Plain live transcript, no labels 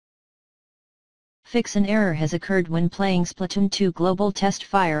Fix: an error has occurred when playing Splatoon 2 Global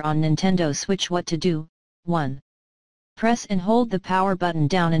Testfire on Nintendo Switch. What to do? 1. Press and hold the power button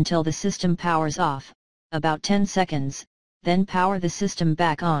down until the system powers off, about 10 seconds, then power the system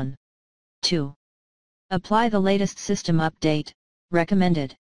back on. 2. Apply the latest system update,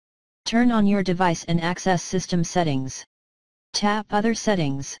 recommended. Turn on your device and access system settings. Tap Other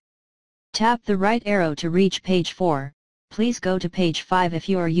Settings. Tap the right arrow to reach page 4, please go to page 5 if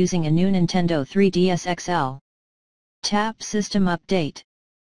you are using a new Nintendo 3DS XL. Tap System Update.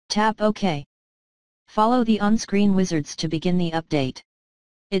 Tap OK. Follow the on-screen wizards to begin the update.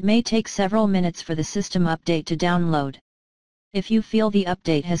 It may take several minutes for the system update to download. If you feel the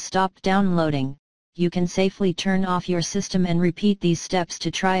update has stopped downloading, you can safely turn off your system and repeat these steps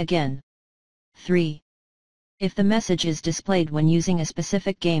to try again. 3. If the message is displayed when using a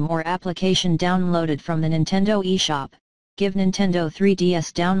specific game or application downloaded from the Nintendo eShop, give Nintendo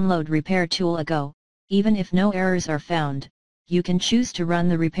 3DS Download Repair Tool a go. Even if no errors are found, you can choose to run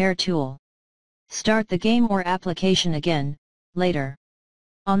the repair tool. Start the game or application again, later.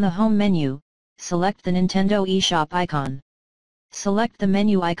 On the home menu, select the Nintendo eShop icon. Select the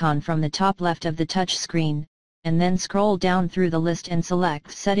menu icon from the top left of the touch screen, and then scroll down through the list and select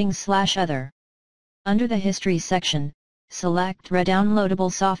Settings/Other. Under the History section, select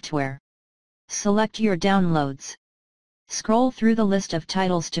Redownloadable Software. Select your downloads. Scroll through the list of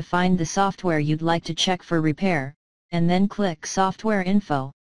titles to find the software you'd like to check for repair, and then click Software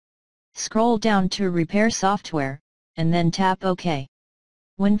Info. Scroll down to Repair Software, and then tap OK.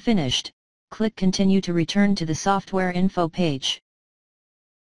 When finished, click Continue to return to the Software Info page.